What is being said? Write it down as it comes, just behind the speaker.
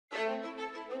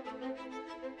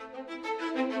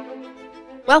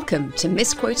Welcome to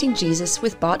Misquoting Jesus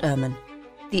with Bart Ehrman,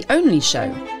 the only show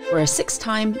where a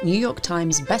 6-time New York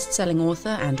Times best-selling author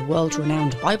and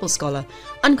world-renowned Bible scholar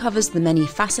uncovers the many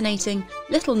fascinating,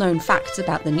 little-known facts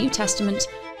about the New Testament,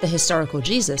 the historical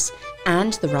Jesus,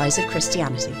 and the rise of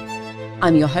Christianity.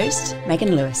 I'm your host,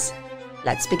 Megan Lewis.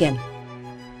 Let's begin.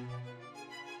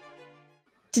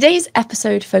 Today's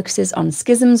episode focuses on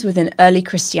schisms within early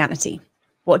Christianity.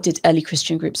 What did early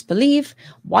Christian groups believe?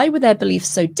 Why were their beliefs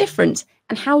so different?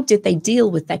 And how did they deal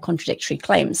with their contradictory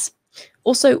claims?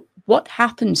 Also, what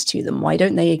happened to them? Why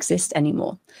don't they exist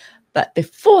anymore? But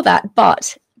before that,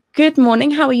 Bart, good morning.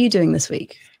 How are you doing this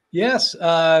week? Yes,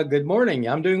 good morning.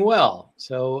 I'm doing well.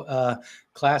 So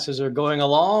classes are going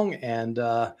along, and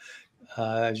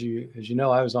as you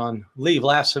know, I was on leave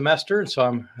last semester, and so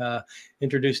I'm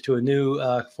introduced to a new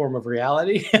form of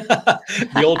reality,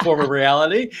 the old form of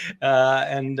reality.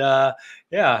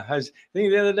 Yeah, I was thinking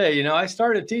the other day, I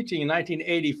started teaching in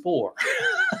 1984.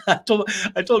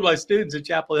 I told my students at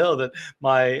Chapel Hill that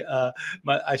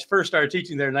I first started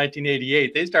teaching there in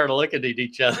 1988. They started looking at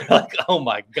each other like, "Oh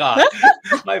my God,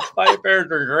 my parents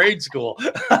were in grade school."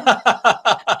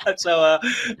 So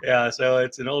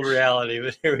it's an old reality.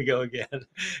 But here we go again.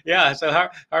 Yeah. So how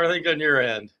are things on your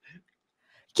end?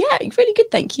 Yeah, really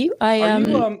good, thank you.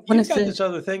 You've got this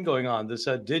other thing going on, this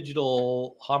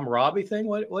digital Hammurabi thing.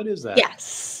 What is that?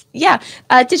 Yes, yeah.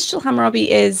 Digital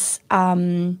Hammurabi is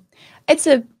it's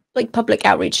a public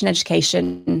outreach and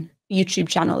education YouTube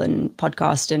channel and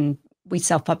podcast, and we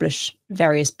self-publish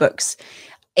various books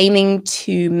aiming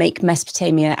to make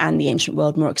Mesopotamia and the ancient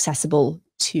world more accessible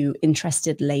to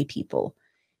interested lay people.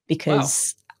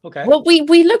 Because okay. Well,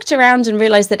 we looked around and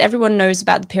realized that everyone knows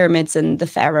about the pyramids and the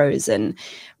pharaohs, and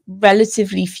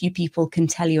relatively few people can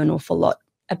tell you an awful lot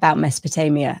about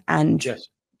Mesopotamia. And yes.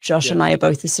 Josh and I are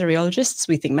both Assyriologists.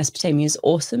 We think Mesopotamia is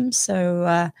awesome.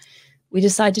 So we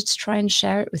decided to try and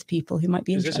share it with people who might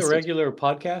be interested. Is this a regular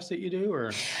podcast that you do,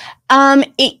 or?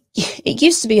 It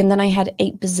used to be, and then I had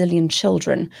 8 bazillion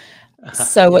children.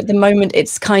 So at the moment,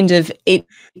 it's kind of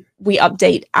we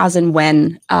update as and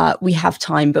when we have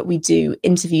time, but we do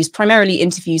interviews, primarily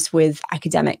interviews with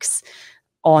academics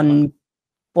on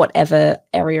whatever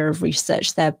area of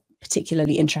research they're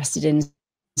particularly interested in.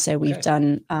 So we've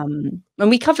done, and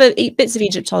we cover bits of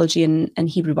Egyptology and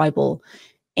Hebrew Bible,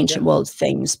 ancient world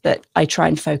things, but I try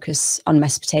and focus on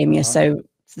Mesopotamia. So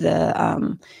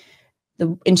the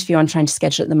interview I'm trying to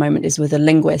schedule at the moment is with a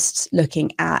linguist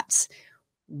looking at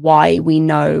why we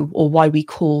know, or why we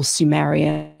call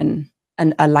Sumerian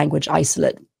a language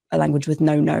isolate, a language with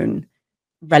no known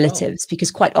relatives,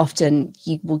 because quite often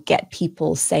you will get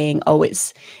people saying, "Oh,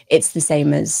 it's the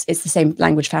same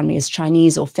language family as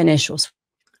Chinese or Finnish or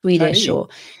Swedish or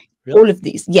all of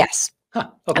these." Yes,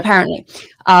 apparently.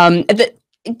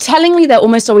 Tellingly, they're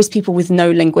almost always people with no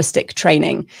linguistic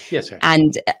training. Yes, sir.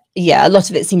 And a lot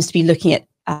of it seems to be looking at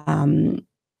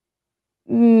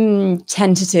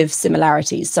tentative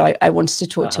similarities. So I wanted to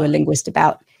talk to a linguist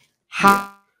about how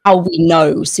we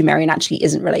know Sumerian actually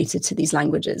isn't related to these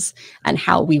languages, and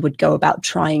how we would go about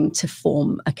trying to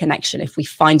form a connection if we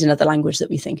find another language that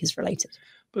we think is related.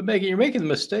 But Megan, you're making the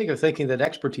mistake of thinking that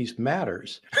expertise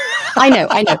matters. I know.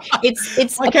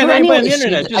 It's why can't anybody on the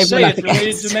internet just say it's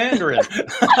related to Mandarin?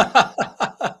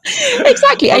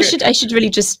 Exactly. Okay. I should really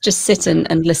just sit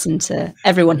and listen to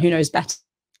everyone who knows better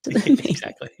than me.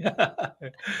 Exactly.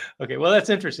 Okay. Well, that's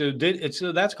interesting.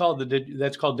 That's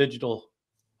called digital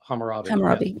Hammurabi.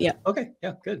 Hammurabi. Yeah. Okay.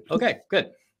 Yeah. Good. Okay.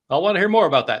 Good. I'll want to hear more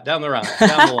about that down the line.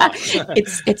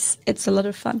 It's a lot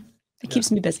of fun. It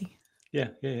keeps me busy. Yeah.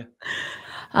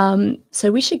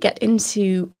 So we should get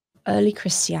into early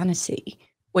Christianity,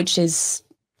 which is,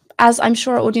 as I'm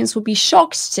sure our audience will be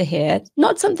shocked to hear,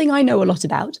 not something I know a lot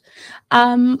about.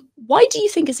 Why do you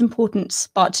think it's important,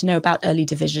 Bart, to know about early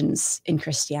divisions in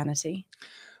Christianity?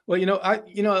 Well,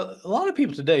 a lot of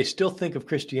people today still think of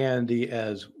Christianity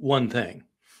as one thing.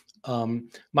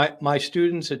 My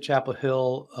students at Chapel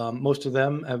Hill, most of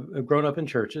them have grown up in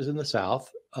churches in the South.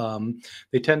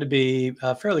 They tend to be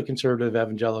fairly conservative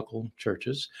evangelical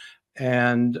churches.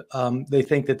 And they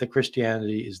think that the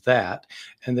Christianity is that,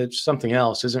 and that something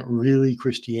else isn't really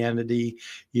Christianity,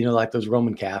 like those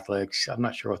Roman Catholics. I'm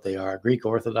not sure what they are, Greek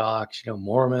Orthodox,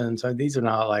 Mormons. These are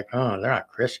not they're not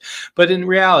Christian. But in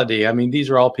reality, I mean, these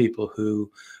are all people who,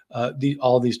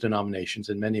 all these denominations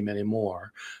and many, many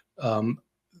more,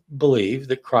 believe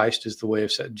that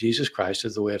Jesus Christ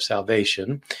is the way of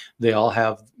salvation. They all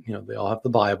have, the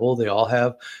Bible. They all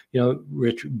have,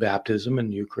 rich baptism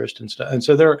and Eucharist and stuff. And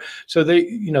so they're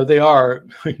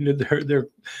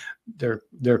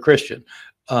Christian.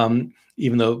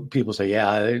 even though people say,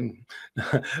 yeah.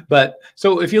 But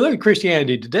so if you look at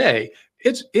Christianity today,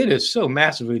 it is so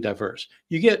massively diverse.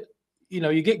 You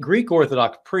get Greek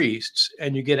Orthodox priests,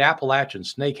 and you get Appalachian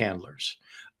snake handlers,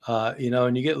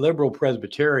 and you get liberal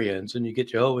Presbyterians, and you get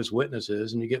Jehovah's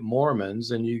Witnesses, and you get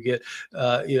Mormons, and you get,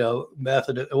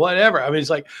 Methodist, whatever. I mean, it's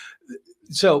like,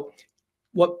 so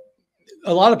what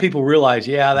a lot of people realize,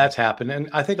 yeah, that's happened. And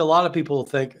I think a lot of people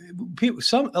think,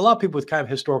 a lot of people with kind of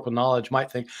historical knowledge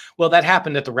might think, well, that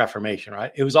happened at the Reformation,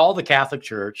 right? It was all the Catholic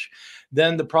Church.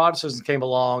 Then the Protestants came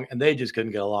along, and they just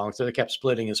couldn't get along. So they kept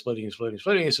splitting and splitting and splitting and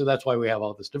splitting. And so that's why we have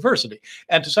all this diversity.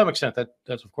 And to some extent, that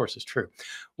of course is true.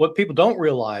 What people don't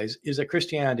realize is that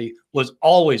Christianity was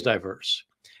always diverse,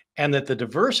 and that the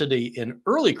diversity in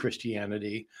early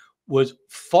Christianity was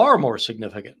far more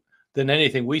significant than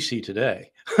anything we see today.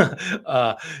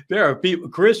 There are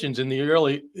Christians in the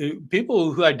early,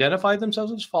 people who identified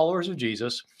themselves as followers of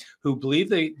Jesus, who believed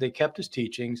they kept his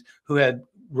teachings, who had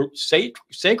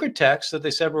sacred texts that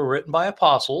they said were written by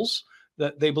apostles,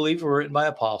 that they believed were written by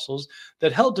apostles,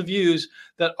 that held to views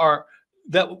that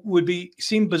would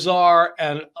seem bizarre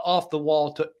and off the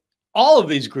wall to all of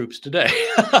these groups today.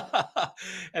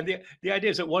 And the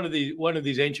idea is that one of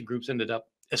these ancient groups ended up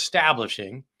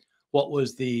establishing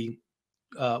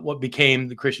what became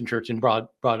the Christian church in broad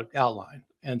outline.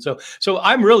 And so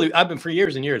I've been for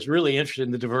years and years really interested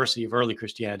in the diversity of early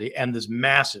Christianity and this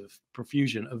massive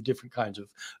profusion of different kinds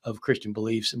of Christian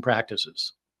beliefs and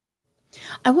practices.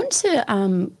 I want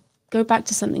to go back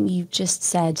to something you just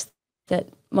said, that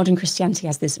modern Christianity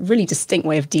has this really distinct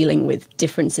way of dealing with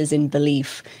differences in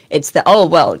belief. It's that, oh,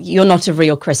 well, you're not a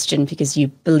real Christian because you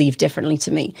believe differently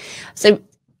to me. So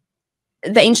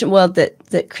the ancient world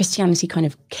that Christianity kind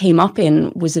of came up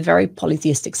in was a very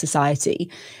polytheistic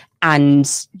society,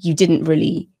 and you didn't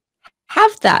really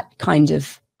have that kind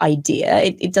of idea.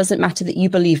 It doesn't matter that you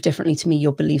believe differently to me,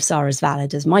 your beliefs are as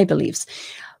valid as my beliefs.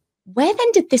 Where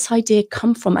then did this idea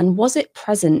come from, and was it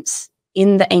present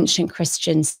in the ancient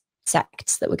Christian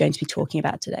sects that we're going to be talking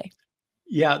about today?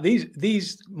 Yeah,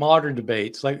 these modern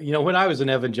debates, like, when I was an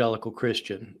evangelical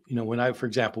Christian, when I, for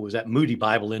example, was at Moody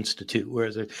Bible Institute, where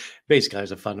basically I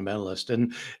was a fundamentalist,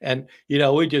 and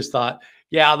we just thought,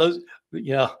 yeah,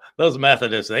 those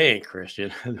Methodists, they ain't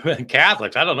Christian.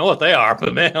 Catholics, I don't know what they are,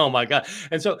 but man, oh my God.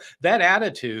 And so that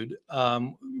attitude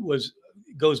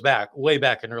goes way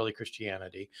back in early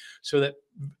Christianity, so that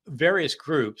various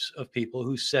groups of people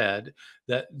who said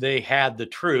that they had the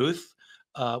truth,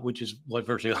 which is what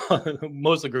virtually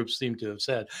most of the groups seem to have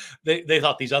said. They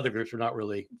thought these other groups were not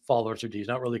really followers of Jesus,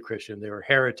 not really Christian. They were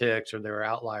heretics, or they were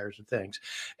outliers and things.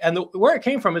 And where it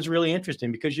came from is really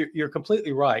interesting, because you're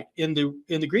completely right. In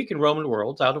the Greek and Roman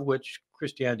worlds, out of which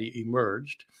Christianity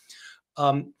emerged,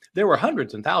 there were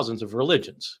hundreds and thousands of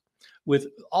religions with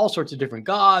all sorts of different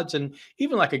gods, and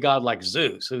even like a god like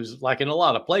Zeus, who's like in a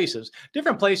lot of places,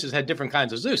 different places had different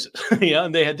kinds of Zeuses,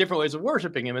 and they had different ways of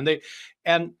worshiping him.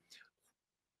 And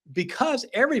because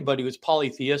everybody was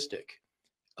polytheistic,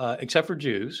 except for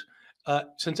Jews,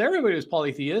 since everybody was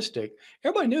polytheistic,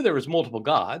 everybody knew there was multiple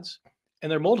gods, and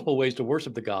there are multiple ways to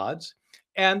worship the gods.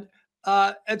 And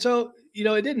so,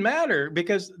 it didn't matter,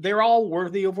 because they're all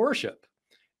worthy of worship.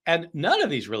 And none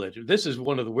of these religions, this is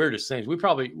one of the weirdest things.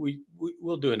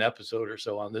 We'll do an episode or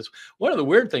so on this. One of the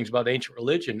weird things about ancient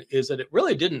religion is that it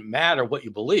really didn't matter what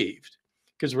you believed,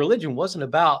 because religion wasn't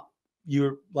about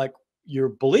your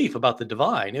belief about the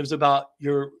divine. It was about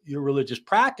your religious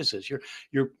practices.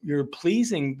 You're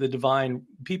pleasing the divine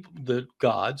people, the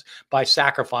gods, by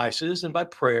sacrifices and by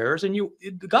prayers. And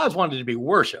the gods wanted to be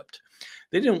worshipped.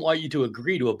 They didn't want you to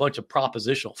agree to a bunch of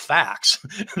propositional facts.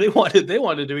 They wanted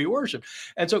to be worshipped.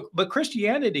 And so, but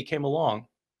Christianity came along,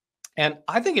 and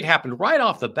I think it happened right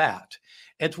off the bat.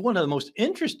 It's one of the most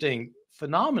interesting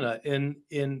phenomena in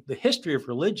the history of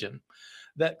religion,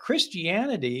 that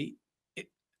Christianity,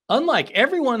 unlike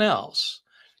everyone else,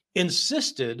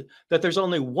 insisted that there's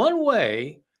only one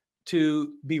way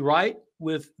to be right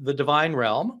with the divine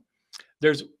realm.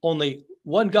 There's only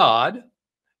one God,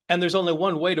 and there's only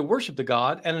one way to worship the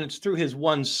God, and it's through his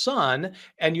one Son.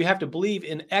 And you have to believe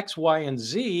in X, Y, and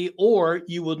Z, or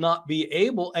you will not be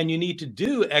able, and you need to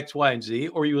do X, Y, and Z,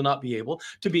 or you will not be able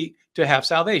to have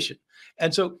salvation.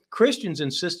 And so Christians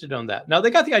insisted on that. Now, they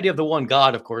got the idea of the one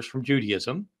God, of course, from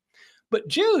Judaism, but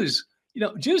Jews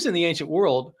in the ancient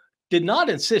world did not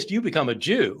insist you become a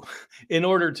Jew in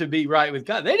order to be right with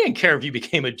God. They didn't care if you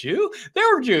became a Jew. They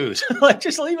were Jews. Like,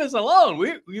 just leave us alone.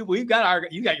 You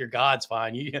got your gods,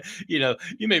 fine. You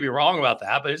may be wrong about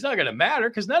that, but it's not going to matter,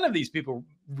 because none of these people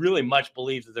really much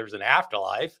believe that there's an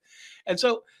afterlife. And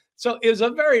so So it was a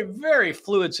very, very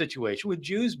fluid situation, with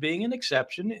Jews being an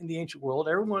exception in the ancient world.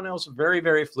 Everyone else very,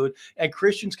 very fluid. And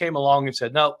Christians came along and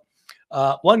said, no,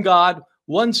 one God,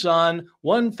 one Son,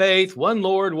 one faith, one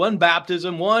Lord, one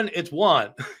baptism, it's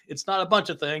one. It's not a bunch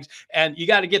of things, and you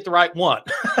got to get the right one.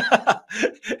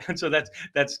 And so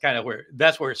that's kind of where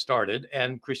it started.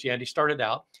 And Christianity started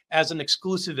out as an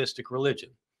exclusivistic religion,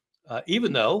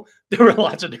 even though there were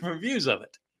lots of different views of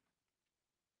it.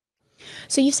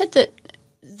 So you said that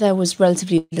there was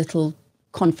relatively little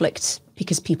conflict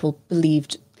because people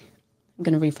believed, I'm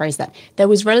going to rephrase that, there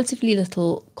was relatively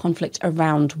little conflict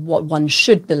around what one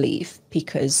should believe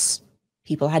because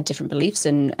people had different beliefs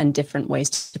and different ways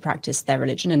to practice their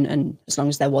religion. And as long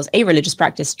as there was a religious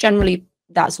practice, generally,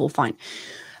 that's all fine.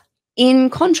 In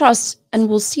contrast, and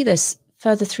we'll see this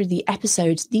further through the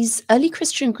episode, these early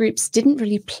Christian groups didn't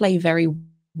really play very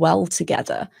well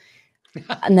together.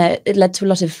 And it led to a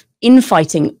lot of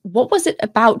infighting. What was it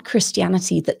about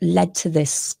Christianity that led to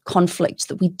this conflict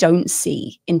that we don't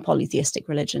see in polytheistic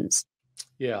religions?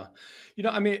 Yeah.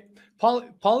 I mean,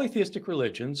 polytheistic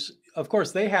religions, of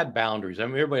course, they had boundaries. I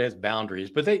mean, everybody has boundaries,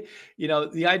 but the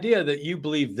idea that you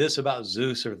believe this about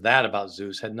Zeus or that about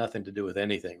Zeus had nothing to do with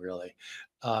anything, really.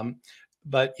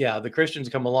 But yeah, the Christians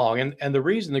come along, and the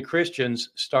reason the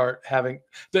Christians start having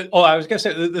I was going to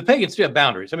say the pagans do have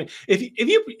boundaries. I mean,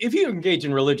 if you engage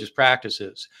in religious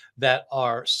practices that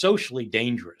are socially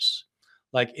dangerous,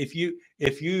 like if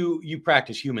you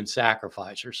practice human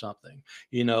sacrifice or something,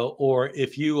 or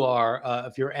if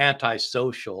you're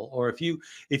antisocial, or if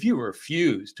you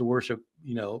refuse to worship,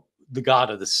 the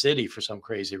god of the city for some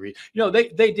crazy reason,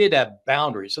 they did have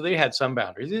boundaries. So they had some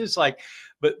boundaries. It's like,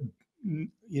 but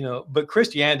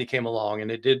Christianity came along,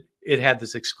 and it had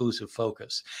this exclusive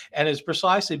focus. And it's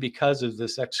precisely because of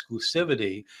this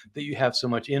exclusivity that you have so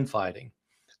much infighting,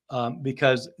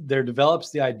 because there develops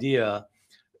the idea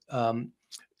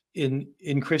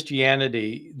in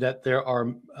Christianity that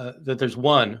there's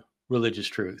one religious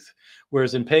truth,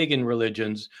 whereas in pagan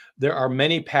religions there are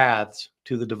many paths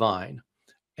to the divine.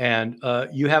 And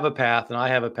you have a path, and I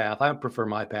have a path. I prefer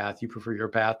my path. You prefer your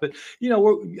path. But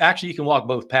actually you can walk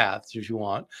both paths if you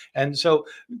want. And so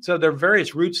there are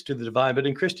various routes to the divine. But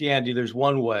in Christianity, there's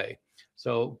one way.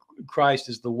 So Christ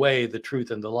is the way, the truth,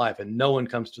 and the life, and no one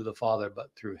comes to the Father but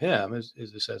through Him, as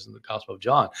it says in the Gospel of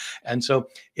John. And so,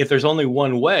 if there's only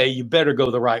one way, you better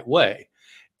go the right way.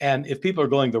 And if people are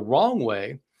going the wrong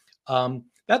way,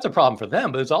 that's a problem for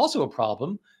them. But it's also a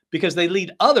problem because they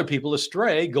lead other people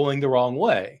astray going the wrong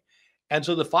way. And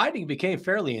so the fighting became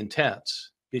fairly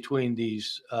intense between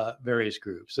these various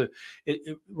groups.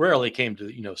 It rarely came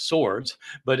to swords,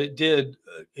 but it did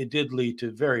lead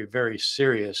to very, very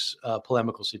serious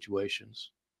polemical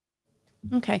situations.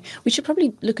 Okay, we should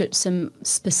probably look at some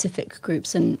specific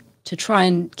groups, and to try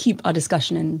and keep our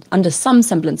discussion under some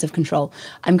semblance of control,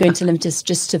 I'm going to limit us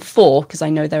just to 4, because I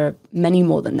know there are many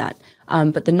more than that.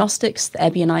 But the Gnostics, the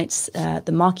Ebionites,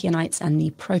 the Marcionites, and the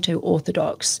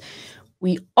Proto-Orthodox.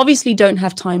 We obviously don't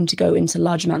have time to go into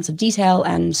large amounts of detail,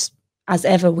 and as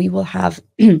ever, we will have,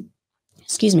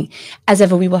 specific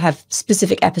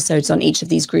episodes on each of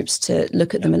these groups to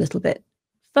look at them a little bit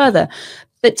further.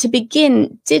 But to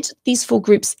begin, did these 4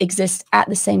 groups exist at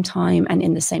the same time and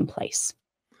in the same place?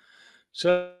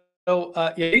 So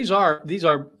these are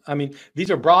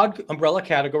broad umbrella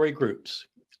category groups.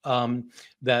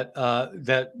 That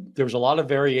there was a lot of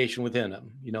variation within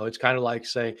them. It's kind of like,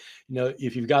 say,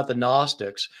 if you've got the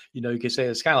Gnostics, you can say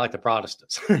it's kind of like the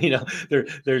Protestants.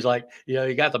 There's like,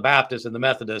 you got the Baptists and the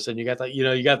Methodists, and you got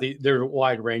there's a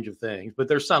wide range of things, but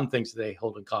there's some things that they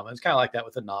hold in common. It's kind of like that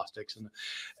with the Gnostics,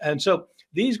 and so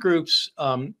these groups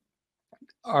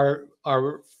are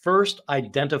first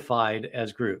identified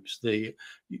as groups. The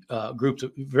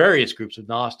various groups of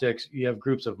Gnostics. You have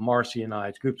groups of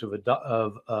Marcionites, groups of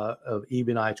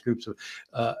Ebionites, groups of,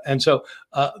 and so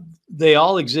they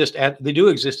all exist. They do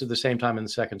exist at the same time in the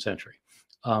 2nd century.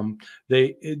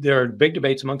 There are big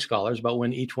debates among scholars about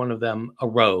when each one of them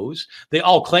arose. They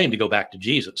all claim to go back to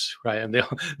Jesus, right? And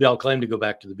they all claim to go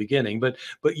back to the beginning. But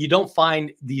you don't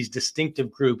find these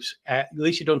distinctive groups. At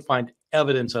least you don't find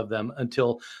evidence of them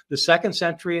until the 2nd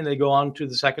century, and they go on to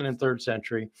the 2nd and 3rd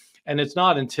century. And it's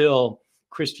not until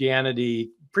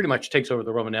Christianity pretty much takes over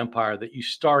the Roman Empire that you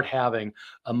start having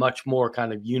a much more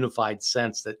kind of unified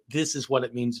sense that this is what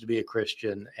it means to be a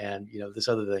Christian, and this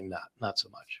other thing not so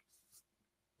much.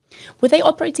 Were they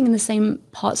operating in the same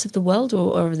parts of the world,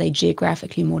 or are they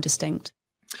geographically more distinct?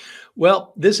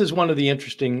 Well, this is one of the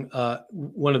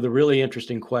really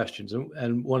interesting questions,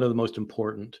 and one of the most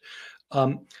important.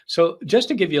 So just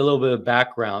to give you a little bit of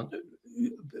background,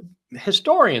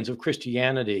 historians of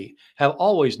Christianity have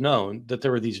always known that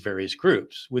there were these various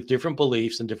groups with different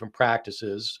beliefs and different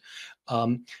practices.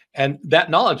 And that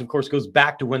knowledge, of course, goes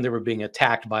back to when they were being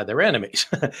attacked by their enemies.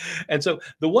 And so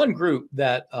the one group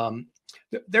that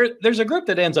there's a group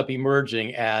that ends up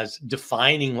emerging as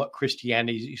defining what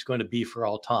Christianity is going to be for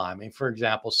all time. I mean, for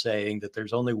example, saying that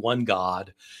there's only one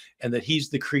God and that he's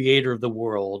the creator of the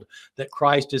world, that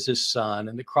Christ is his son,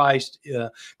 and that Christ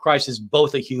is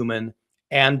both a human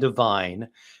and divine.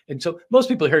 And so most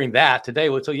people hearing that today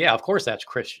would say, yeah, of course that's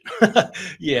Christian.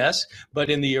 Yes, but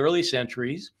in the early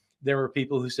centuries, there were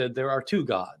people who said there are two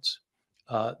gods.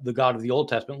 The God of the Old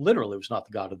Testament literally was not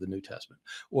the God of the New Testament.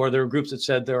 Or there were groups that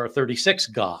said there are 36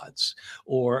 gods.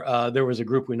 Or there was a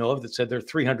group we know of that said there are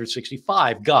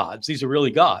 365 gods. These are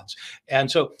really gods.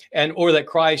 Or that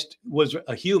Christ was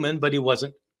a human, but he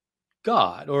wasn't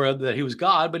God, or that he was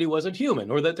God, but he wasn't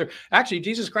human, or that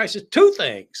Jesus Christ is two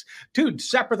things, two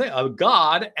separate things. A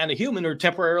God and a human are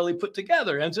temporarily put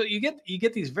together. And so you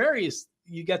get these various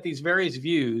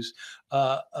views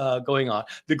going on.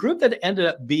 The group that ended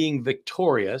up being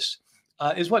victorious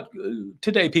is what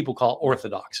today people call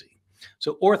orthodoxy.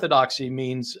 So orthodoxy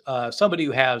means somebody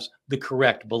who has the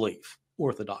correct belief,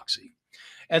 orthodoxy.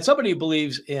 And somebody who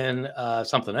believes in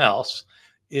something else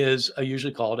is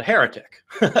usually called a heretic.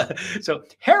 So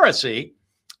heresy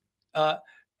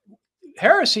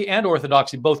and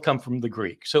orthodoxy both come from the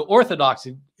Greek. So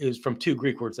orthodoxy is from two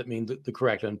Greek words that mean the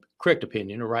correct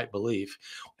opinion or right belief.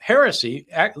 Heresy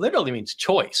literally means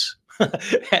choice.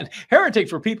 And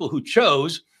heretics were people who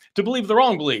chose to believe the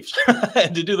wrong beliefs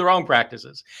and to do the wrong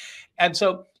practices. And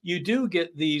so you do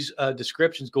get these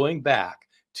descriptions going back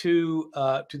to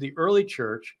the early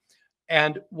church.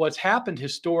 And what's happened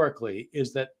historically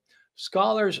is that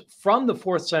scholars from the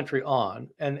 4th century on,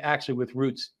 and actually with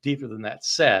roots deeper than that,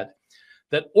 said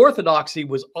that orthodoxy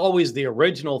was always the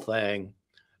original thing.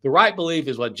 The right belief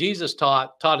is what Jesus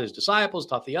taught his disciples,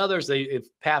 taught the others. It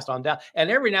passed on down. And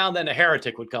every now and then a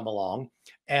heretic would come along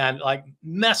and like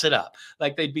mess it up.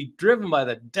 Like they'd be driven by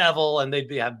the devil and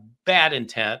have bad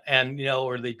intent, and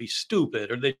or they'd be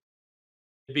stupid, or they'd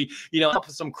be, up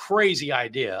with some crazy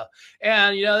idea,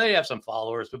 and they have some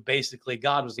followers, but basically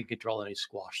God was in control and he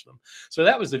squashed them. So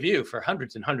that was the view for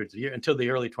hundreds and hundreds of years until the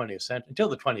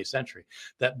 20th century,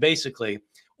 that basically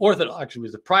orthodoxy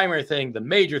was the primary thing, the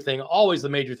major thing, always the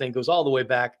major thing, goes all the way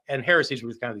back, and heresies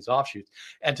were kind of these offshoots.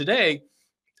 And today,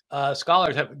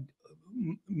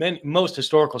 most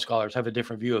historical scholars have a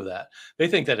different view of that. They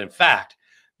think that in fact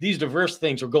these diverse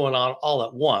things are going on all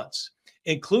at once,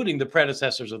 including the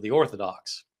predecessors of the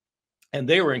Orthodox. And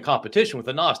they were in competition with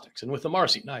the Gnostics and with the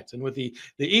Marcionites and with the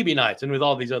Ebionites and with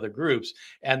all these other groups.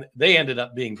 And they ended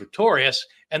up being victorious.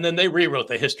 And then they rewrote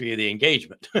the history of the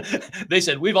engagement. They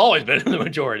said, we've always been in the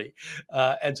majority.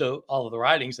 And so all of the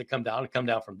writings that come down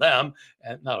from them,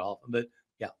 and not all of them, but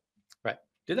yeah, right.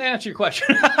 Did I answer your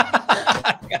question?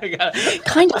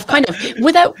 Kind of.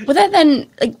 Were there then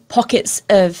like pockets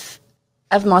of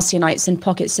Marcionites and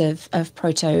pockets of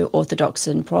proto-Orthodox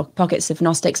and pockets of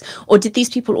Gnostics, or did these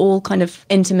people all kind of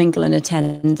intermingle and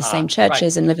attend the same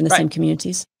churches and live in the same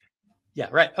communities? Yeah,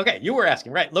 right. Okay, you were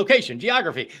asking, right? Location,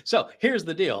 geography. So here's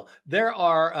the deal.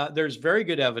 There's very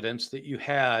good evidence that you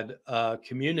had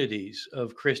communities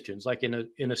of Christians, like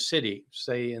in a city,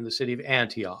 say in the city of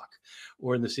Antioch,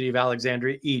 or in the city of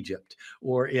Alexandria, Egypt,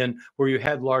 or where you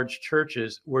had large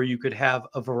churches where you could have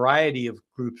a variety of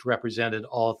groups represented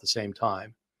all at the same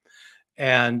time.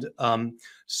 And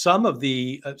some of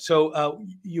you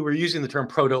were using the term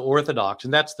proto-Orthodox,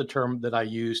 and that's the term that I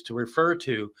use to refer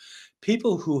to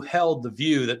people who held the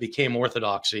view that became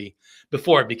orthodoxy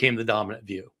before it became the dominant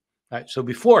view. Right? So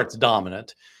before it's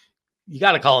dominant, you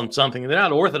got to call them something. They're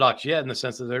not orthodox yet in the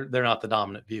sense that they're not the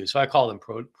dominant view. So I call them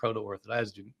proto-Orthodox,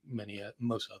 as do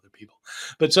most other people.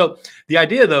 But so the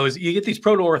idea, though, is you get these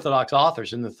proto-Orthodox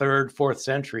authors in the 3rd, 4th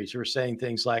centuries who are saying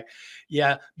things like,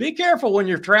 yeah, be careful when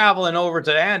you're traveling over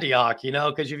to Antioch,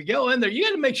 because if you go in there, you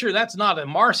got to make sure that's not a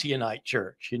Marcionite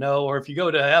church, or if you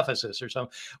go to Ephesus or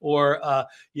something, or,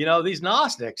 these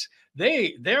Gnostics,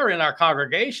 they're in our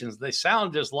congregations. They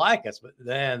sound just like us, but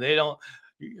then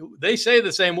they say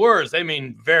the same words. They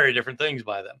mean very different things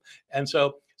by them. And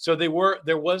so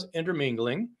there was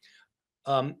intermingling,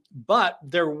 but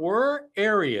there were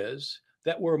areas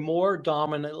that were more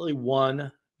dominantly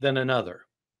one than another.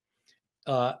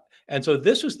 And so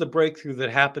this was the breakthrough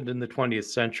that happened in the 20th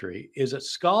century, is that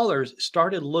scholars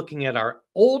started looking at our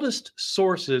oldest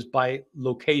sources by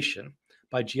location,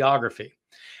 by geography.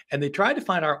 And they tried to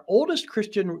find our oldest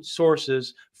Christian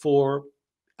sources for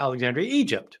Alexandria,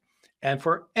 Egypt. and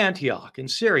for Antioch in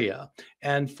Syria,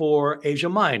 and for Asia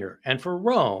Minor, and for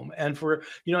Rome, and for,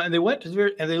 and they went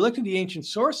to and they looked at the ancient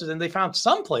sources, and they found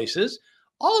some places,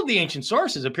 all of the ancient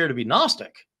sources appear to be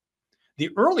Gnostic. The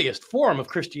earliest form of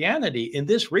Christianity in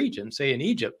this region, say in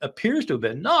Egypt, appears to have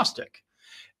been Gnostic.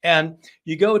 And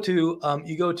you go to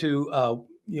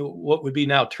what would be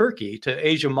now Turkey, to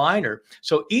Asia Minor.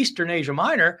 So Eastern Asia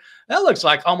Minor, that looks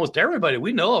like almost everybody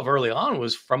we know of early on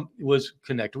was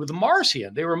connected with the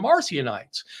Marcion. They were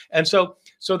Marcionites. And so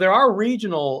there are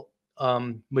regional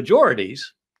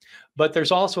majorities, but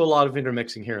there's also a lot of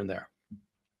intermixing here and there.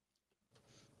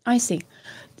 I see.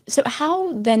 So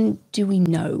how then do we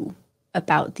know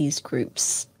about these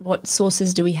groups? What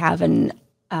sources do we have, and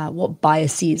what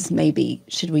biases maybe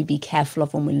should we be careful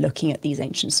of when we're looking at these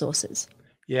ancient sources?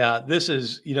 Yeah, this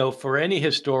is, for any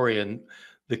historian,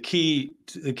 the key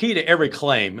to every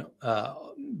claim,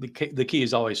 the key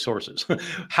is always sources.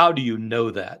 How do you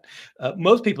know that?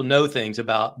 Most people know things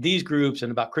about these groups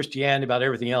and about Christianity, about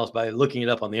everything else, by looking it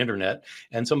up on the internet,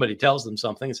 and somebody tells them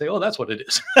something and say, oh, that's what it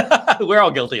is. We're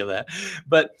all guilty of that.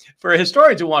 But for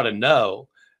historians who want to know,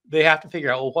 they have to figure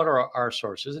out, well, what are our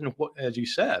sources? And what, as you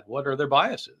said, what are their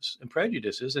biases and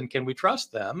prejudices? And can we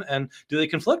trust them? And do they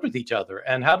conflict with each other?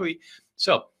 And how do we?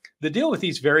 So the deal with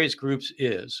these various groups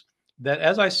is that,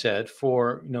 as I said,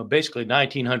 for basically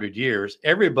 1900 years,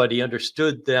 everybody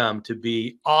understood them to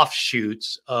be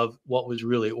offshoots of what was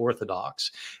really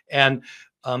Orthodox. And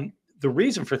the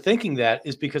reason for thinking that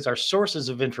is because our sources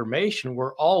of information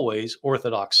were always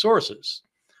Orthodox sources.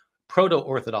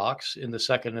 Proto-Orthodox in the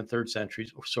 2nd and 3rd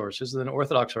centuries sources, and then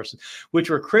Orthodox sources, which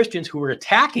were Christians who were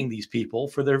attacking these people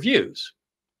for their views.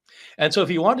 And so if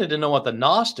you wanted to know what the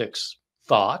Gnostics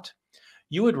thought,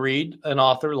 you would read an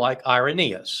author like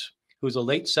Irenaeus, who's a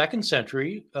late 2nd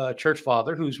century church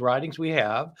father whose writings we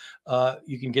have.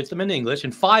 You can get them in English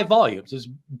in 5 volumes. This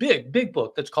big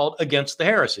book that's called Against the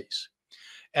Heresies.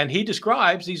 And he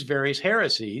describes these various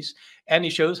heresies, and he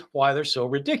shows why they're so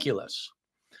ridiculous.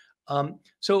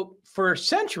 So for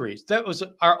centuries, that was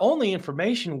our only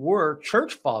information, were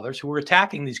church fathers who were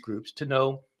attacking these groups to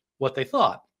know what they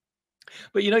thought.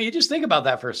 But, you just think about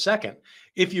that for a second.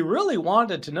 If you really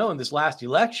wanted to know in this last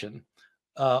election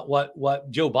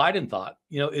what Joe Biden thought,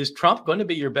 is Trump going to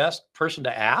be your best person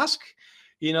to ask?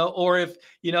 Or if,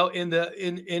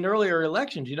 in earlier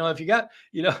elections,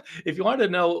 if you wanted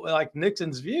to know like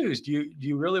Nixon's views, do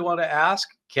you really want to ask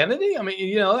Kennedy? I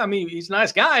mean, he's a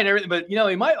nice guy and everything, but,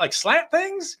 he might like slant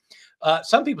things.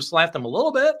 Some people slant them a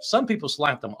little bit. Some people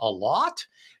slant them a lot.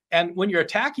 And when you're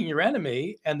attacking your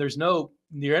enemy and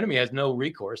your enemy has no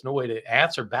recourse, no way to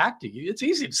answer back to you, it's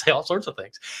easy to say all sorts of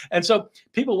things. And so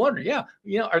people wonder,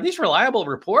 are these reliable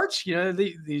reports?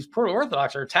 These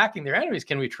proto-Orthodox are attacking their enemies.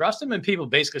 Can we trust them? And people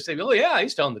basically say, oh yeah,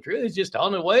 he's telling the truth. He's just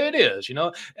telling the way it is,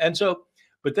 And so,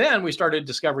 but then we started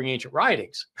discovering ancient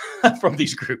writings from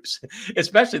these groups,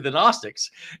 especially the Gnostics.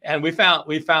 And we found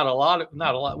we found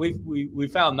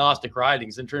Gnostic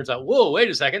writings, and turns out, whoa, wait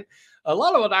a second. A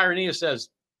lot of what Irenaeus says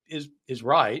is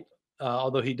right.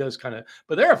 Although he does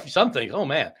but there are some things, oh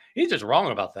man, he's just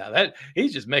wrong about that.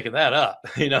 He's just making that up,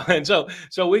 And so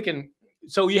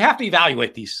you have to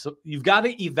evaluate these. So you've got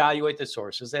to evaluate the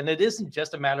sources, and it isn't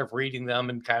just a matter of reading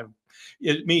them and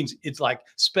it means it's like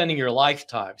spending your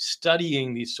lifetime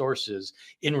studying these sources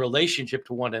in relationship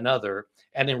to one another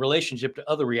and in relationship to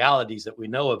other realities that we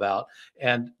know about,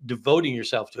 and devoting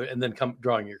yourself to it, and then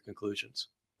drawing your conclusions.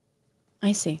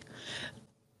 I see.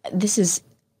 This is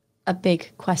a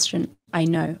big question, I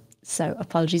know, so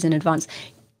apologies in advance.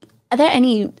 Are there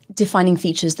any defining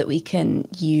features that we can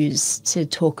use to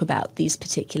talk about these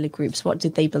particular groups? What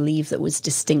did they believe that was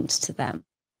distinct to them?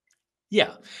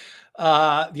 Yeah,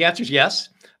 the answer is yes.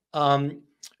 Probably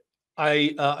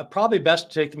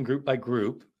best to take them group by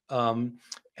group.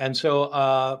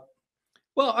 So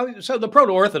the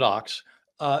Proto-Orthodox,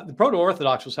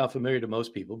 will sound familiar to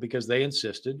most people because they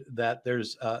insisted that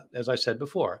there's, as I said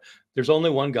before, there's only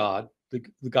one God, the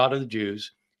God of the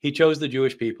Jews. He chose the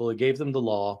Jewish people. He gave them the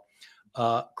law.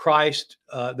 Christ,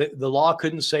 the law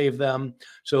couldn't save them.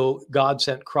 So God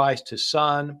sent Christ, his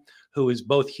son, who is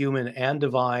both human and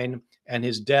divine, and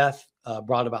his death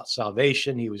brought about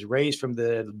salvation. He was raised from the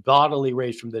dead, bodily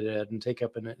raised from the dead, and taken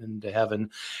up into heaven.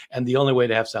 And the only way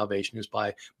to have salvation is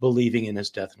by believing in his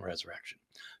death and resurrection.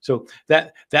 So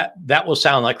that will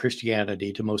sound like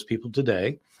Christianity to most people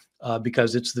today,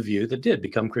 because it's the view that did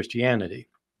become Christianity.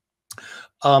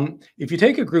 If you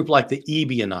take a group like the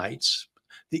Ebionites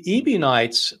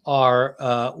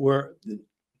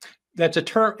that's a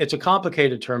term. It's a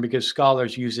complicated term because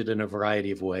scholars use it in a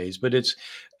variety of ways, but it's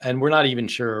And we're not even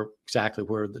sure exactly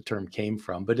where the term came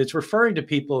from, but it's referring to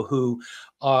people who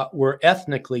were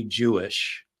ethnically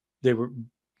Jewish. They were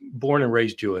born and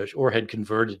raised Jewish, or had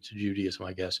converted to Judaism,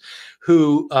 I guess,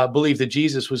 who believed that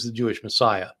Jesus was the Jewish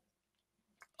Messiah,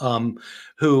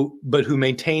 who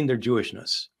maintained their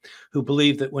Jewishness, who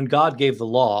believed that when God gave the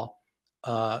law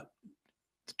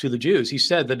to the Jews, he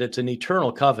said that it's an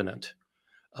eternal covenant.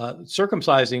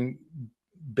 Circumcising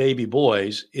baby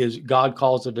boys is, God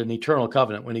calls it an eternal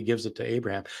covenant when he gives it to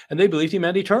Abraham. And they believed he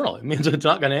meant eternal. It means it's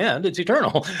not going to end, it's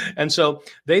eternal. And so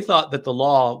they thought that the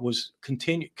law was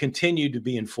continued to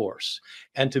be in force.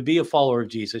 And to be a follower of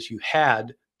Jesus, you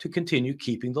had to continue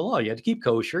keeping the law. You had to keep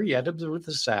kosher. You had to observe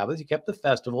the Sabbath. You kept the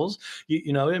festivals. You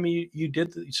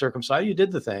did the circumcision. You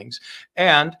did the things.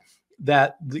 And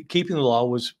that keeping the law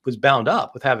was bound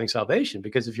up with having salvation,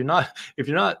 because if you're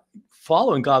not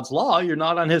following God's law, you're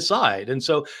not on his side. And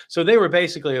so they were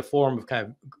basically a form of kind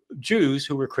of Jews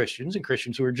who were Christians and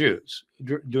Christians who were Jews,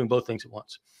 doing both things at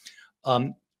once.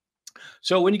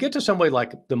 So when you get to somebody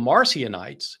like the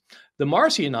Marcionites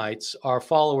are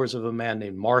followers of a man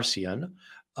named Marcion,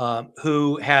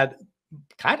 who had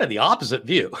kind of the opposite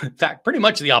view. In fact, pretty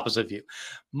much the opposite view.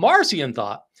 Marcion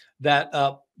thought that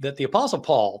the Apostle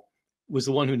Paul was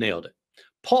the one who nailed it.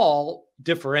 Paul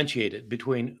differentiated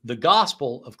between the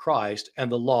gospel of Christ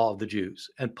and the law of the Jews.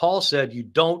 And Paul said, you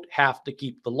don't have to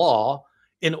keep the law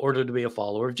in order to be a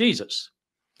follower of Jesus.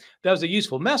 That was a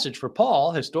useful message for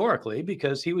Paul historically,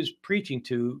 because he was preaching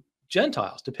to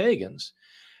Gentiles, to pagans.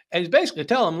 And he's basically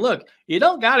telling them, look, you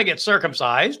don't got to get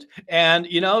circumcised, and,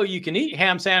 you can eat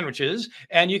ham sandwiches,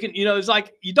 and you can, it's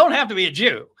like, you don't have to be a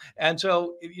Jew. And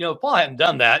so, if Paul hadn't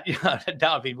done that, I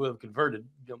doubt if he would have converted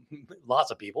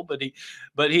lots of people, but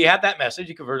he had that message.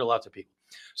 He converted lots of people.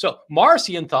 So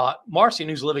Marcion,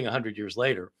 who's living 100 years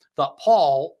later, thought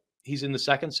Paul, he's in the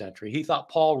 2nd century, he thought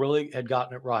Paul really had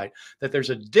gotten it right, that there's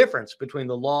a difference between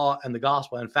the law and the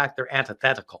gospel. In fact, they're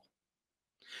antithetical.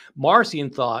 Marcion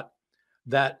thought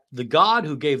that the God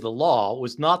who gave the law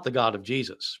was not the God of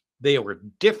Jesus. They were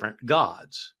different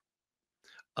gods.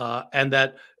 And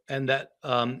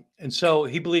so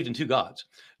he believed in two gods.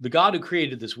 The God who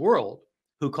created this world,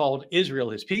 who called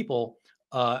Israel his people,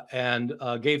 and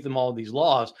gave them all these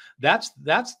laws, that's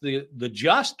the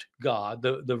just God,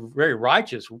 the very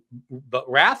righteous but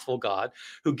wrathful God,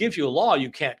 who gives you a law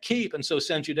you can't keep and so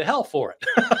sends you to hell for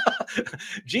it.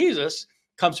 Jesus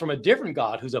comes from a different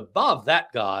God who's above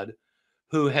that God,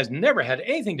 who has never had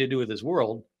anything to do with this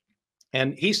world.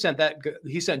 And he sent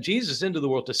Jesus into the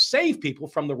world to save people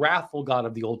from the wrathful God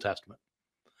of the Old Testament.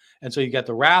 And so you got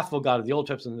the wrathful God of the Old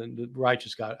Testament and the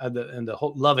righteous God and the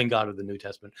loving God of the New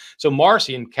Testament. So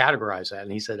Marcion categorized that,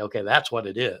 and he said, okay, that's what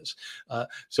it is.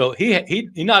 So he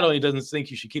not only doesn't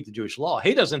think you should keep the Jewish law,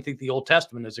 he doesn't think the Old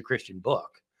Testament is a Christian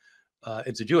book.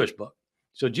 It's a Jewish book.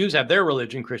 So Jews have their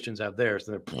religion, Christians have theirs,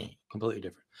 and they're completely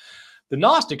different. The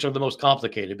Gnostics are the most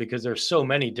complicated because there's so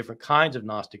many different kinds of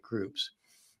Gnostic groups,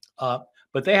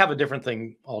 but they have a different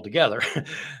thing altogether.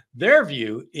 Their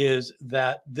view is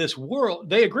that this world,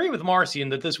 they agree with Marcion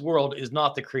that this world is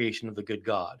not the creation of the good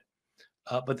God,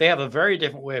 but they have a very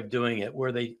different way of doing it,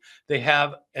 where they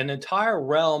have an entire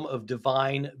realm of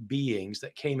divine beings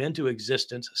that came into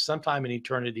existence sometime in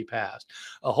eternity past,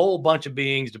 a whole bunch of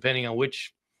beings, depending on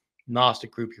which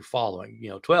Gnostic group you're following,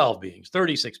 12 beings,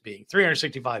 36 beings,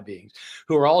 365 beings,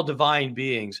 who are all divine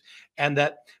beings. And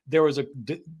that there was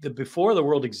before the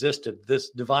world existed,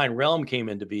 this divine realm came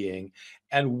into being.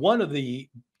 And one of the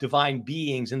divine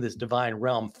beings in this divine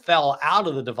realm fell out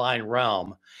of the divine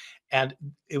realm. And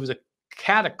it was a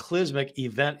cataclysmic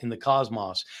event in the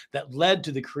cosmos that led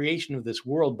to the creation of this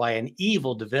world by an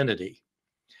evil divinity.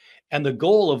 And the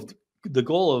goal of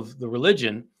the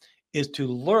religion is to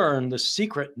learn the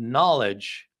secret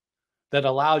knowledge that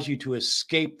allows you to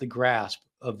escape the grasp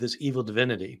of this evil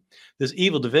divinity. This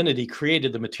evil divinity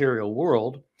created the material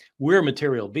world. We're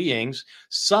material beings.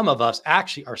 Some of us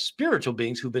actually are spiritual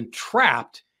beings who've been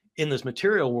trapped in this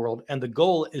material world. And the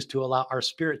goal is to allow our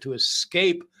spirit to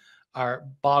escape our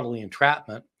bodily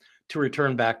entrapment, to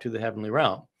return back to the heavenly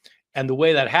realm. And the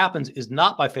way that happens is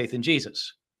not by faith in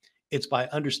Jesus. It's by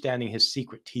understanding his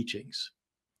secret teachings.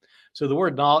 So the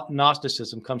word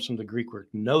Gnosticism comes from the Greek word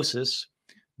gnosis,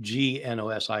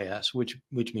 Gnosis,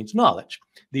 which means knowledge.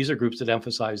 These are groups that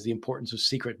emphasize the importance of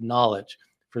secret knowledge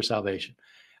for salvation.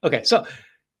 Okay, so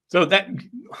that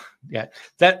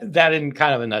in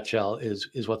kind of a nutshell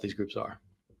is what these groups are.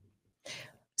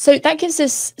 So that gives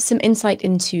us some insight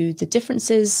into the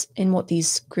differences in what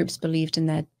these groups believed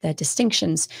and their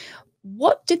distinctions.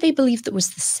 What did they believe that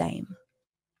was the same?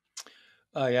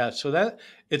 Yeah, so that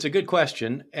it's a good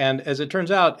question, and as it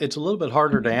turns out, it's a little bit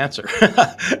harder to answer.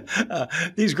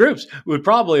 These groups would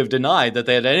probably have denied that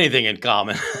they had anything in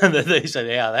common. That they said,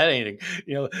 "Yeah, that ain't,"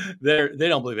 they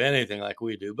don't believe anything like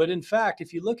we do. But in fact,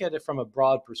 if you look at it from a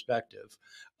broad perspective,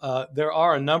 there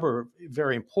are a number of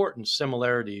very important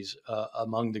similarities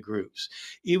among the groups,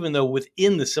 even though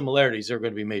within the similarities there are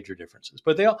going to be major differences.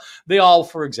 But they all,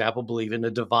 for example, believe in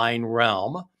a divine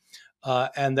realm.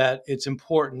 And that it's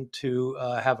important to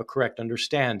have a correct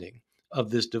understanding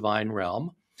of this divine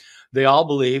realm. They all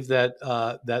believe that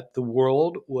that the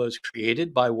world was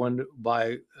created by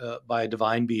a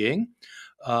divine being,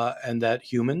 and that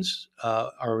humans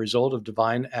are a result of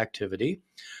divine activity.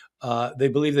 They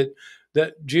believe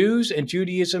that Jews and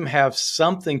Judaism have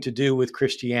something to do with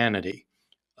Christianity.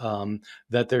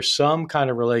 That there's some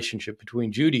kind of relationship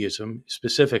between Judaism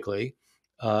specifically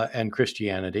and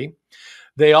Christianity.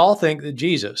 They all think that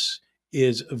Jesus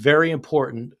is very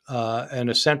important and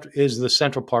is the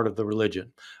central part of the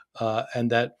religion, and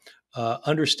that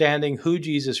understanding who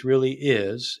Jesus really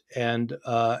is and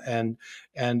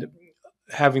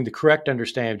having the correct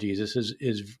understanding of Jesus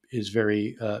is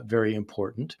very very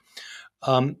important.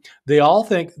 They all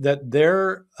think that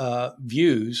their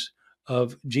views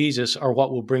of Jesus are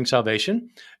what will bring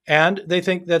salvation, and they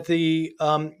think that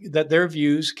that their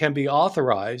views can be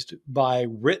authorized by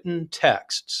written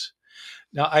texts.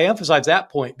 Now, I emphasize that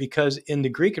point because in the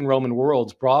Greek and Roman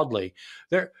worlds broadly,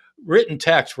 their written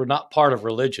texts were not part of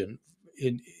religion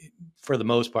for the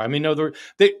most part. I mean, no,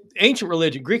 the ancient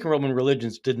religion, Greek and Roman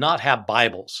religions, did not have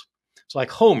Bibles. It's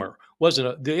like Homer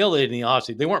wasn't the Iliad and the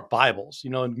Odyssey. They weren't Bibles,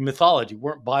 in mythology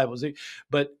weren't Bibles.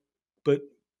 But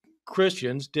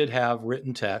Christians did have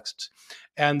written texts,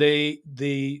 and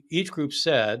each group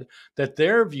said that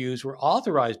their views were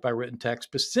authorized by written text,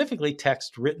 specifically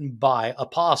texts written by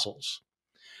apostles.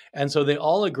 And so they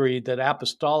all agreed that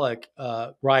apostolic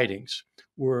writings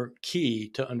were key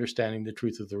to understanding the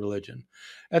truth of the religion.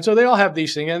 And so they all have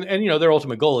these things, and their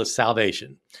ultimate goal is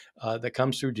salvation that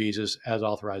comes through Jesus as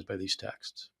authorized by these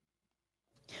texts.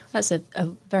 That's a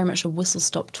very much a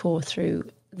whistle-stop tour through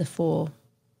the four,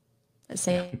 let's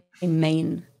say,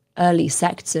 main early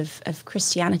sects of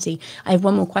Christianity. I have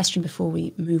one more question before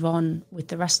we move on with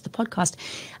the rest of the podcast.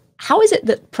 How is it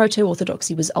that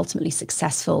proto-Orthodoxy was ultimately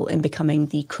successful in becoming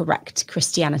the correct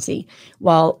Christianity,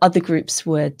 while other groups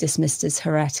were dismissed as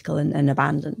heretical and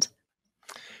abandoned?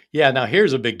 Yeah, now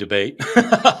here's a big debate.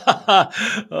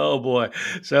 Oh boy!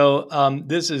 So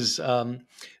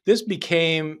this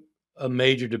became a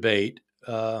major debate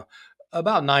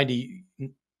about 90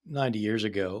 years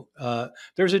ago.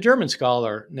 There's a German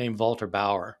scholar named Walter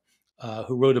Bauer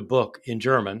who wrote a book in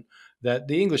German that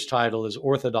the English title is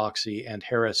Orthodoxy and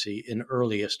Heresy in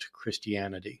Earliest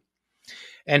Christianity.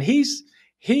 And he's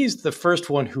the first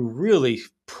one who really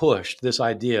pushed this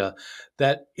idea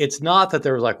that it's not that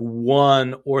there was like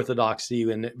one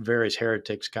orthodoxy and various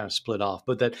heretics kind of split off,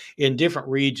 but that in different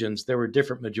regions there were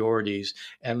different majorities.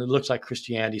 And it looks like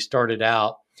Christianity started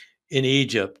out in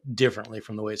Egypt differently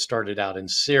from the way it started out in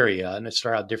Syria, and it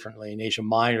started out differently in Asia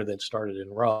Minor than it started in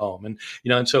Rome, and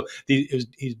so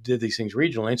he did these things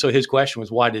regionally. And so his question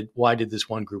was, why did this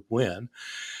one group win?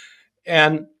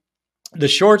 And the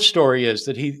short story is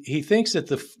that he thinks that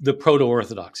the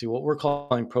proto-Orthodoxy, what we're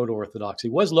calling proto-Orthodoxy,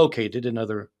 was located in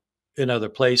other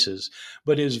places,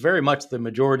 but is very much the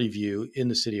majority view in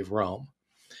the city of Rome.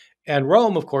 And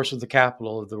Rome, of course, was the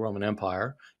capital of the Roman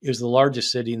Empire. It was the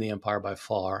largest city in the empire by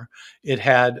far. It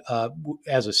had,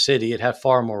 as a city, it had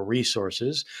far more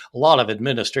resources, a lot of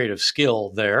administrative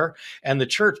skill there. And the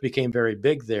church became very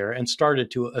big there and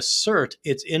started to assert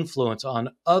its influence on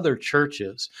other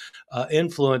churches,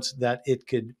 influence that it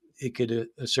could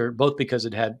assert both because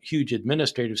it had huge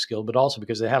administrative skill, but also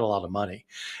because it had a lot of money.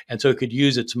 And so it could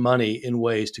use its money in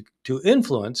ways to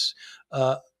influence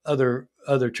other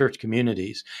church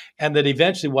communities. And that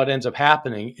eventually what ends up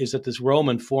happening is that this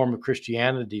Roman form of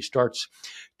Christianity starts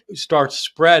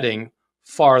spreading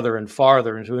farther and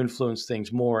farther and to influence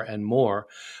things more and more.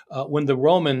 When the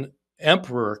Roman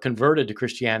emperor converted to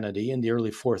Christianity in the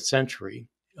early 4th century,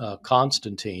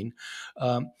 Constantine,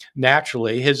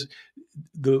 naturally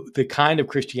the kind of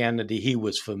Christianity he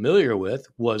was familiar with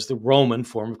was the Roman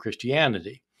form of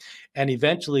Christianity. And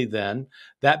eventually then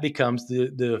that becomes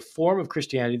the form of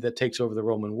Christianity that takes over the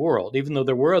Roman world, even though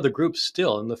there were other groups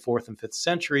still in the 4th and 5th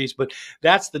centuries, but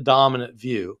that's the dominant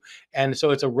view. And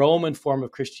so it's a Roman form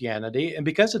of Christianity. And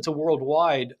because it's a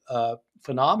worldwide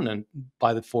phenomenon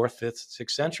by the 4th, 5th,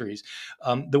 6th centuries,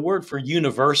 the word for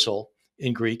universal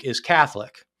in Greek is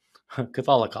Catholic.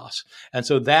 Catholicos. And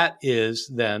so that's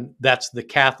the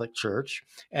Catholic Church.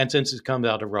 And since it comes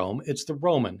out of Rome, it's the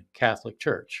Roman Catholic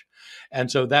Church. And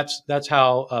so that's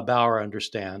how Bauer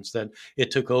understands that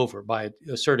it took over by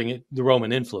asserting the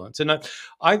Roman influence. And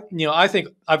I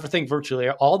think virtually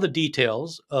all the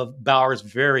details of Bauer's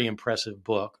very impressive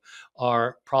book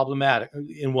are problematic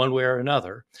in one way or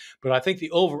another. But I think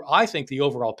the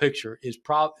overall picture is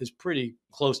pretty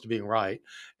close to being right,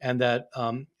 and that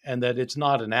it's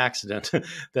not an accident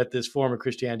that this form of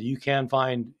Christianity you can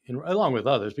find along with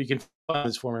others, but you can find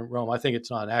this form in Rome. I think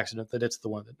it's not an accident that it's the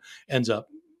one that ends up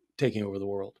taking over the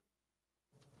world.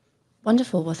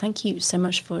 Wonderful. Well, thank you so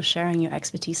much for sharing your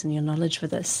expertise and your knowledge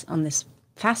with us on this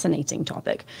fascinating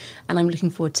topic. And I'm looking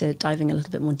forward to diving a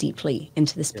little bit more deeply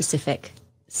into the specific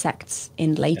sects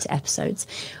in later episodes.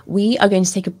 We are going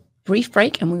to take a brief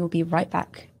break and we will be right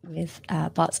back with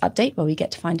Bart's update, where we get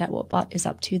to find out what Bart is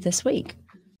up to this week.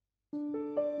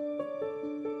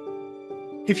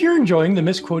 If you're enjoying the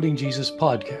Misquoting Jesus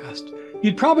podcast,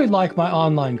 you'd probably like my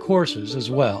online courses as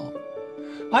well.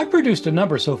 I've produced a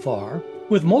number so far,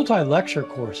 with multi-lecture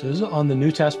courses on the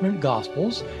New Testament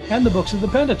Gospels and the books of the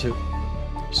Pentateuch,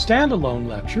 standalone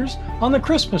lectures on the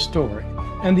Christmas story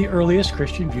and the earliest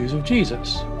Christian views of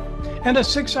Jesus, and a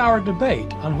 6-hour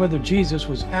debate on whether Jesus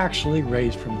was actually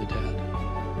raised from the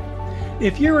dead.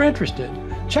 If you're interested,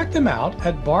 check them out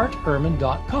at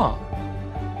bartehrman.com.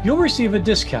 You'll receive a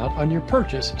discount on your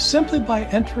purchase simply by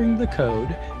entering the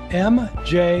code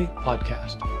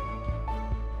MJPodcast.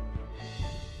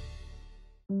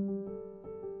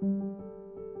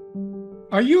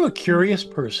 Are you a curious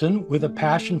person with a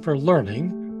passion for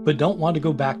learning but don't want to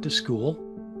go back to school?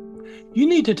 You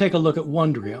need to take a look at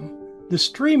Wondrium, the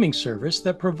streaming service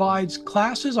that provides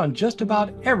classes on just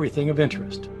about everything of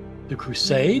interest. The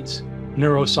Crusades,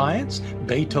 neuroscience,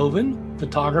 Beethoven,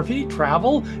 photography,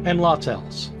 travel, and lots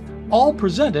else. All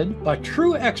presented by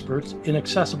true experts in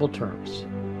accessible terms.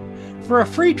 For a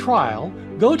free trial,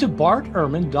 go to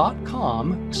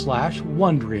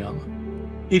bartehrman.com/Wondrium.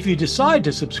 If you decide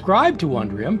to subscribe to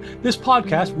Wondrium, this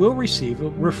podcast will receive a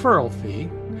referral fee,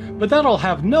 but that'll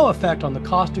have no effect on the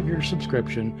cost of your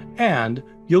subscription, and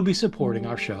you'll be supporting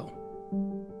our show.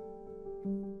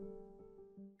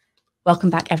 Welcome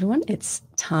back, everyone. It's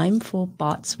time for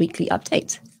Bart's Weekly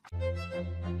Update.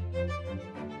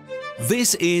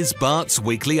 This is Bart's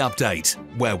Weekly Update,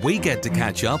 where we get to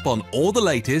catch up on all the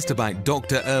latest about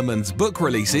Dr. Ehrman's book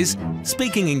releases,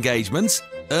 speaking engagements,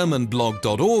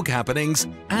 ehrmanblog.org happenings,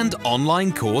 and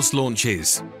online course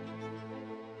launches.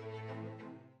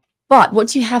 Bart, what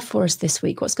do you have for us this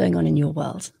week? What's going on in your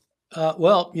world?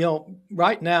 Well,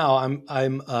 right now I'm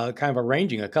kind of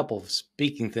arranging a couple of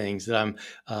speaking things that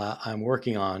I'm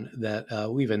working on that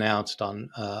we've announced on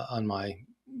my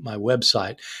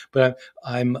website. But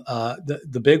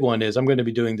the big one is I'm going to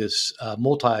be doing this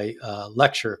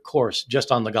multi-lecture course just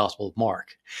on the Gospel of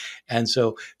Mark, and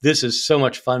so this is so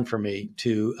much fun for me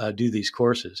to do these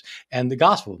courses. And the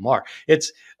Gospel of Mark,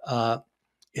 it's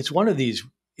one of these.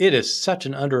 It is such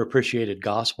an underappreciated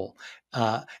gospel,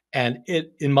 and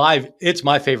it's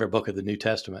my favorite book of the New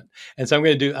Testament. And so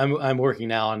I'm working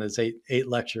now on this eight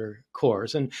lecture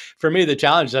course. And for me, the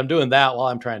challenge is I'm doing that while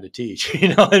I'm trying to teach,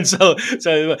 And so,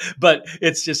 but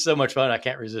it's just so much fun. I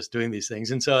can't resist doing these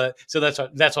things. And so that's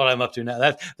what I'm up to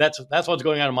now. That's what's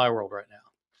going on in my world right now.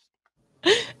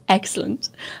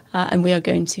 Excellent. And we are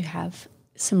going to have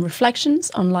some reflections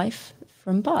on life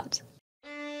from Bart.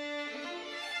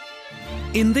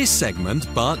 In this segment,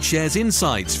 Bart shares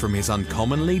insights from his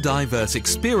uncommonly diverse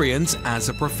experience as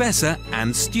a professor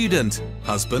and student,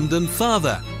 husband and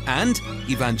father, and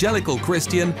evangelical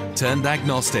Christian turned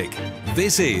agnostic.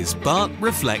 This is Bart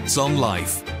Reflects on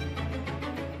Life.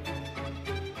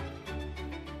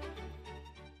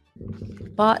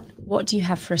 Bart, what do you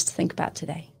have for us to think about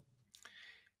today?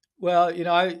 Well,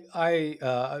 I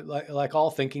like all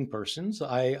thinking persons,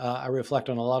 I reflect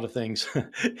on a lot of things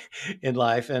in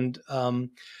life, and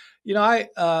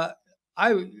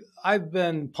I've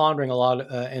been pondering a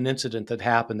lot an incident that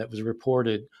happened that was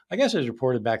reported. I guess it was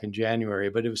reported back in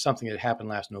January, but it was something that happened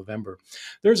last November.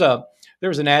 There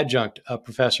was an adjunct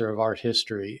professor of art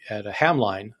history at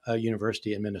Hamline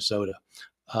University in Minnesota,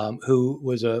 who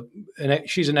was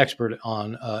she's an expert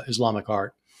on Islamic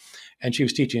art. And she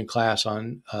was teaching a class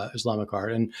on Islamic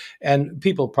art, and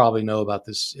people probably know about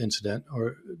this incident.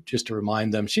 Or just to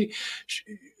remind them, she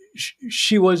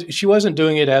wasn't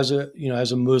doing it as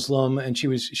a Muslim, and she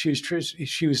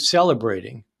was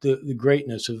celebrating the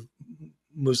greatness of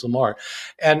Muslim art.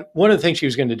 And one of the things she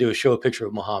was going to do is show a picture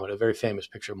of Muhammad, a very famous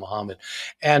picture of Muhammad.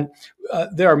 And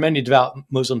there are many devout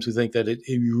Muslims who think that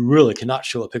you really cannot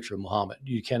show a picture of Muhammad.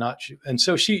 You cannot. And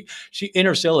so she in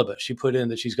her syllabus, she put in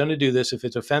that she's going to do this. If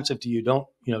it's offensive to you, don't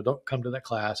come to that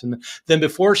class. And then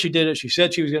before she did it, she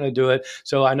said she was going to do it.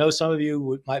 So I know some of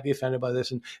you might be offended by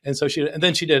this. And so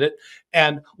then she did it.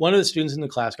 And one of the students in the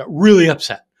class got really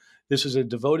upset. This was a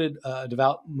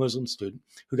devout Muslim student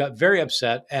who got very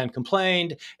upset and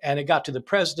complained, and it got to the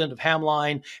president of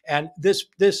Hamline. And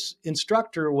this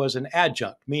instructor was an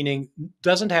adjunct, meaning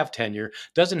doesn't have tenure,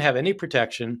 doesn't have any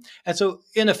protection. And so,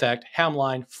 in effect,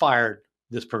 Hamline fired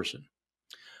this person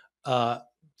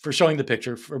for showing the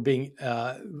picture, for being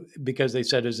because they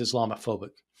said it was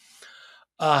Islamophobic.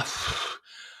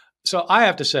 So I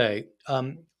have to say,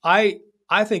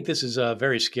 I think this is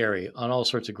very scary on all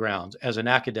sorts of grounds as an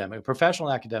academic, a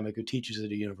professional academic who teaches at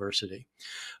a university.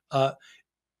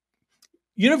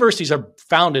 Universities are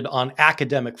founded on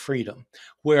academic freedom,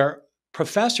 where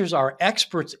professors are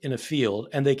experts in a field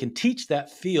and they can teach that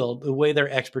field the way their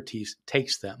expertise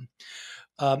takes them.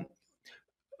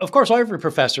 Of course, every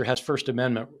professor has First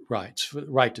Amendment rights,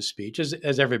 right to speech,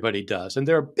 as everybody does. And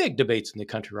there are big debates in the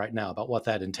country right now about what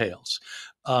that entails.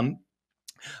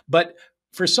 But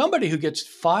for somebody who gets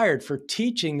fired for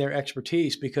teaching their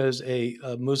expertise because a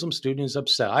Muslim student is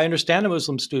upset, I understand a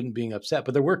Muslim student being upset,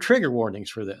 but there were trigger warnings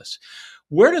for this.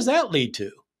 Where does that lead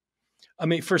to? I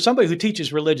mean, for somebody who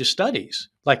teaches religious studies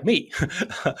like me,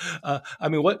 I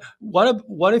mean,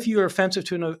 what if you are offensive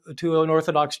to an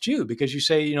Orthodox Jew because you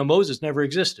say, Moses never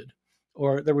existed,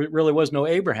 or there really was no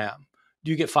Abraham?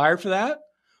 Do you get fired for that?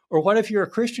 Or what if you're a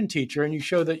Christian teacher and you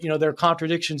show that, there are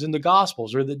contradictions in the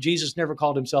Gospels, or that Jesus never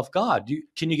called himself God?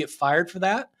 Can you get fired for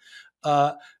that?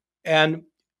 And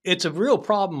it's a real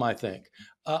problem, I think.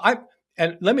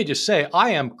 And let me just say,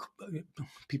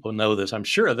 people know this, I'm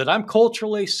sure, that I'm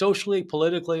culturally, socially,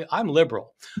 politically, I'm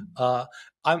liberal.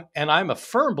 I'm a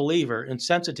firm believer in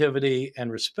sensitivity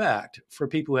and respect for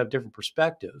people who have different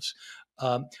perspectives.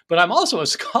 But I'm also a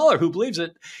scholar who believes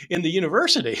it in the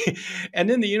university. And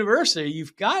in the university,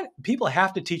 people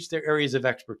have to teach their areas of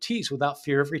expertise without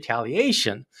fear of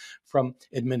retaliation from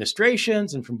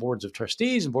administrations and from boards of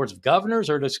trustees and boards of governors,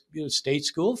 or to state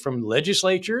school, from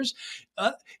legislatures.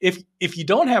 If you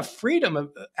don't have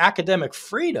freedom, academic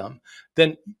freedom,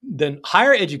 then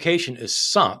higher education is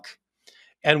sunk.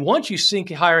 And once you sink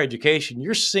higher education,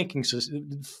 you're sinking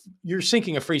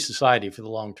a free society for the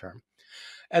long term.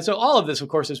 And so all of this, of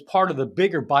course, is part of the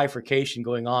bigger bifurcation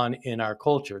going on in our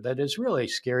culture that is really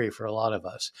scary for a lot of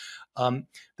us.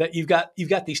 That you've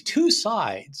got these two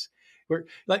sides where,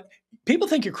 like, people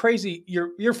think you're crazy.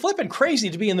 You're flipping crazy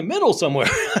to be in the middle somewhere.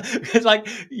 It's like,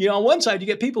 on one side you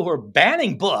get people who are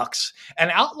banning books and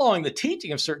outlawing the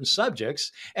teaching of certain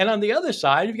subjects, and on the other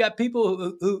side you've got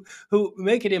people who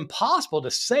make it impossible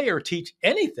to say or teach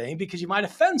anything because you might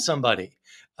offend somebody.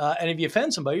 And if you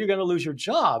offend somebody, you're going to lose your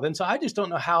job. And so I just don't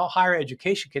know how higher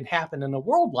education can happen in a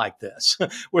world like this,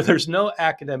 where there's no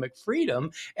academic freedom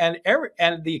and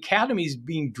the academy is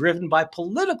being driven by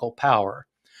political power.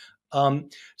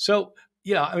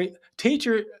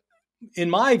 Teacher, in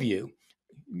my view,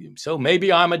 so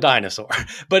maybe I'm a dinosaur,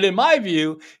 but in my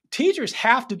view, teachers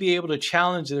have to be able to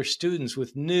challenge their students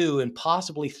with new and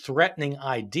possibly threatening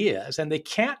ideas, and they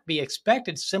can't be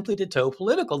expected simply to toe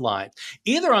political lines,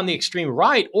 either on the extreme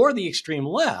right or the extreme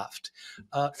left,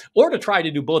 or to try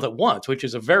to do both at once, which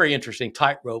is a very interesting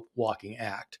tightrope walking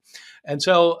act. And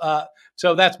so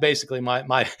that's basically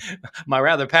my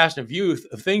rather passionate view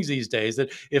of things these days,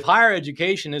 that if higher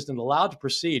education isn't allowed to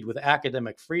proceed with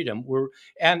academic freedom,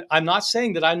 and I'm not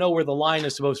saying that I know where the line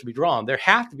is supposed to be drawn. There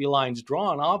have to be lines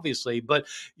drawn, obviously, but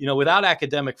without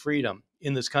academic freedom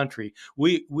in this country,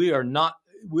 we're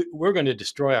going to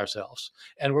destroy ourselves,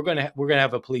 and we're going to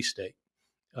have a police state.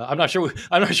 I'm not sure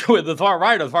whether the far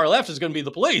right or the far left is going to be the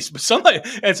police, but somebody,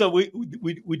 and so we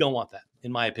don't want that,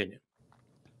 in my opinion.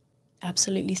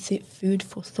 Absolutely food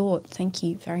for thought. Thank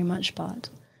you very much, Bart.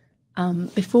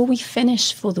 Before we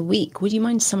finish for the week, would you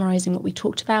mind summarizing what we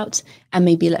talked about and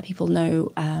maybe let people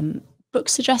know book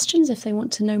suggestions if they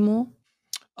want to know more?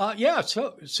 Yeah,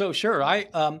 so sure.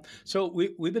 So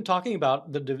we've been talking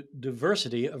about the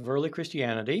diversity of early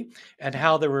Christianity and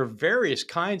how there were various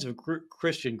kinds of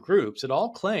Christian groups that all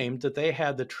claimed that they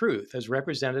had the truth as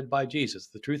represented by Jesus,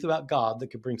 the truth about God that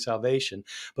could bring salvation,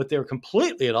 but they were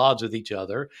completely at odds with each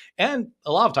other, and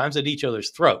a lot of times at each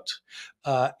other's throats.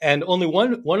 And only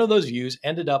one of those views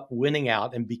ended up winning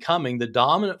out and becoming the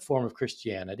dominant form of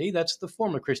Christianity. That's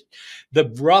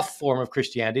the rough form of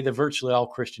Christianity that virtually all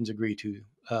Christians agree to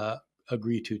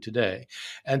agree to today.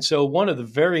 And so one of the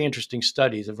very interesting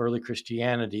studies of early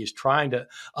Christianity is trying to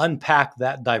unpack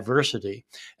that diversity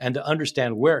and to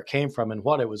understand where it came from and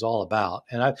what it was all about.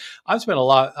 And I've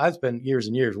spent years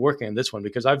and years working on this one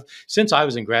because since I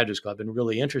was in graduate school, I've been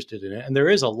really interested in it. And there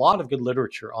is a lot of good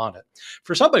literature on it.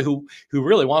 For somebody who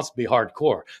really wants to be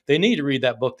hardcore, they need to read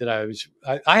that book that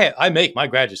I make my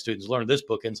graduate students learn this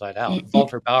book inside out.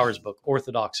 Walter Bauer's book,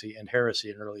 Orthodoxy and Heresy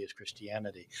in Earliest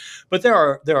Christianity. But there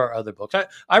are other books.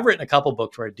 I've written a couple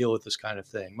books where I deal with this kind of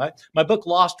thing. My book,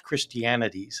 Lost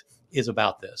Christianities, is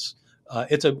about this.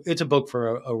 It's a book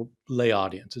for a lay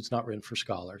audience. It's not written for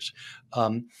scholars.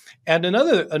 And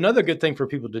another good thing for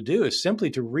people to do is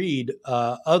simply to read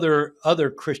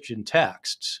other Christian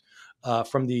texts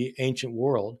from the ancient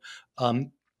world.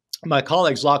 My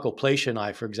colleague Zlatko Placia and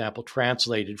I, for example,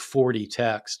 translated 40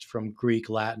 texts from Greek,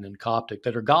 Latin, and Coptic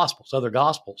that are other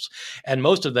gospels. And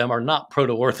most of them are not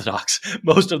proto-Orthodox.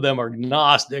 Most of them are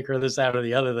Gnostic or this, that, or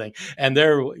the other thing. And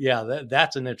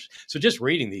that's an interest. So just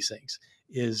reading these things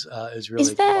is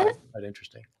really quite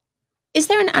interesting. Is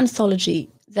there an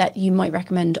anthology that you might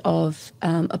recommend of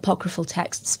apocryphal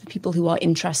texts for people who are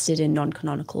interested in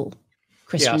non-canonical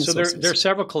Christian sources? There are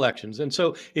several collections. And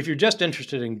so if you're just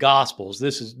interested in Gospels,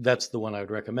 that's the one I would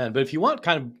recommend. But if you want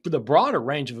kind of the broader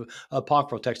range of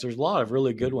apocryphal texts, there's a lot of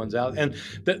really good ones out. And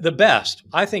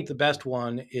I think the best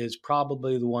one is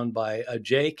probably the one by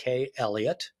J.K.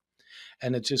 Elliott,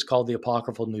 and it's just called the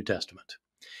Apocryphal New Testament.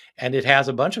 And it has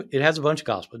a bunch of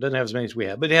gospels. It doesn't have as many as we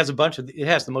have, but it has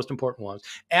the most important ones,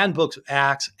 and books of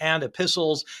Acts and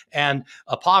epistles and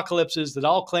apocalypses that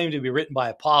all claim to be written by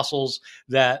apostles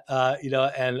that,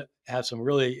 and have some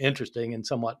really interesting and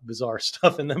somewhat bizarre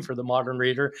stuff in them for the modern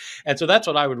reader. And so that's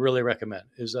what I would really recommend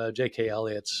is J.K.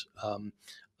 Elliott's,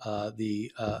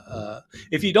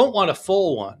 if you don't want a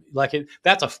full one,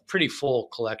 that's a pretty full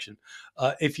collection.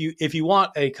 If you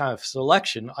want a kind of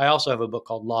selection, I also have a book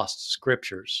called Lost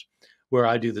Scriptures, where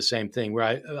I do the same thing,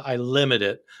 where I limit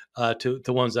it to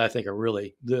ones that I think are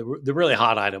really the really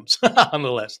hot items on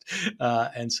the list.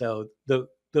 And so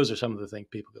those are some of the things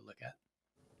people could look at.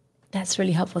 That's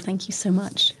really helpful. Thank you so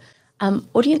much.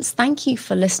 Audience, thank you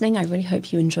for listening. I really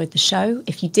hope you enjoyed the show.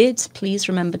 If you did, please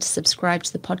remember to subscribe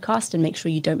to the podcast and make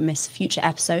sure you don't miss future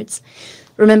episodes.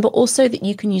 Remember also that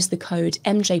you can use the code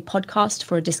MJPodcast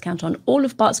for a discount on all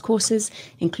of Bart's courses,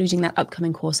 including that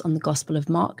upcoming course on the Gospel of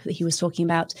Mark that he was talking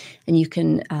about. And you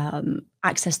can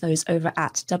access those over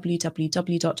at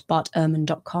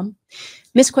www.bartehrman.com.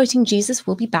 Misquoting Jesus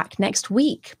will be back next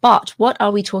week. Bart, what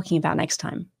are we talking about next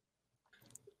time?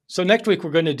 So next week,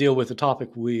 we're going to deal with the topic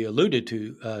we alluded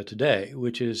to today,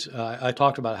 which is I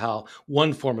talked about how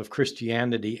one form of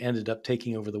Christianity ended up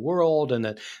taking over the world, and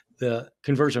that the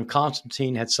conversion of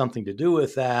Constantine had something to do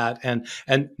with that. And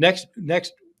next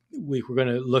week, we're going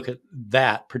to look at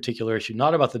that particular issue,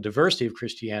 not about the diversity of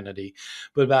Christianity,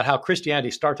 but about how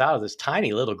Christianity starts out of this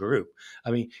tiny little group.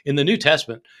 I mean, in the New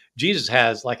Testament, Jesus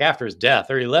has, after his death,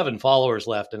 there are 11 followers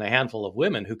left and a handful of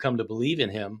women who come to believe in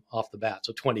him off the bat.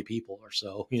 So 20 people or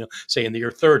so, say in the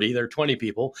year 30, there are 20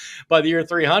 people. By the year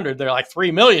 300, there are 3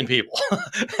 million people.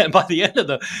 And by the end of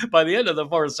the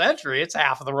 4th century, it's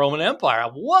half of the Roman Empire.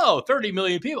 Whoa, 30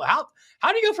 million people. How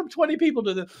do you go from 20 people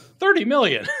to the 30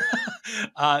 million?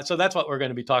 So that's what we're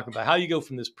going to be talking about. How you go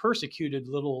from this persecuted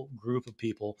little group of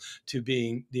people to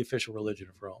being the official religion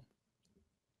of Rome.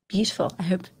 Beautiful. I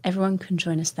hope everyone can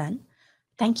join us then.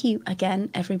 Thank you again,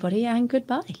 everybody, and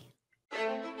goodbye.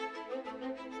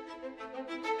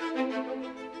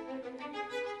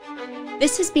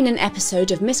 This has been an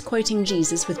episode of Misquoting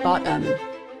Jesus with Bart Ehrman.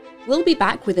 We'll be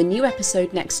back with a new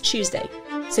episode next Tuesday,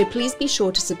 so please be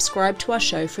sure to subscribe to our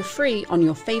show for free on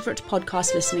your favourite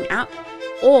podcast listening app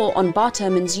or on Bart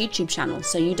Ehrman's YouTube channel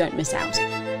so you don't miss out.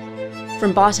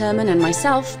 From Bart Ehrman and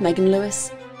myself, Megan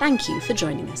Lewis, thank you for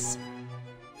joining us.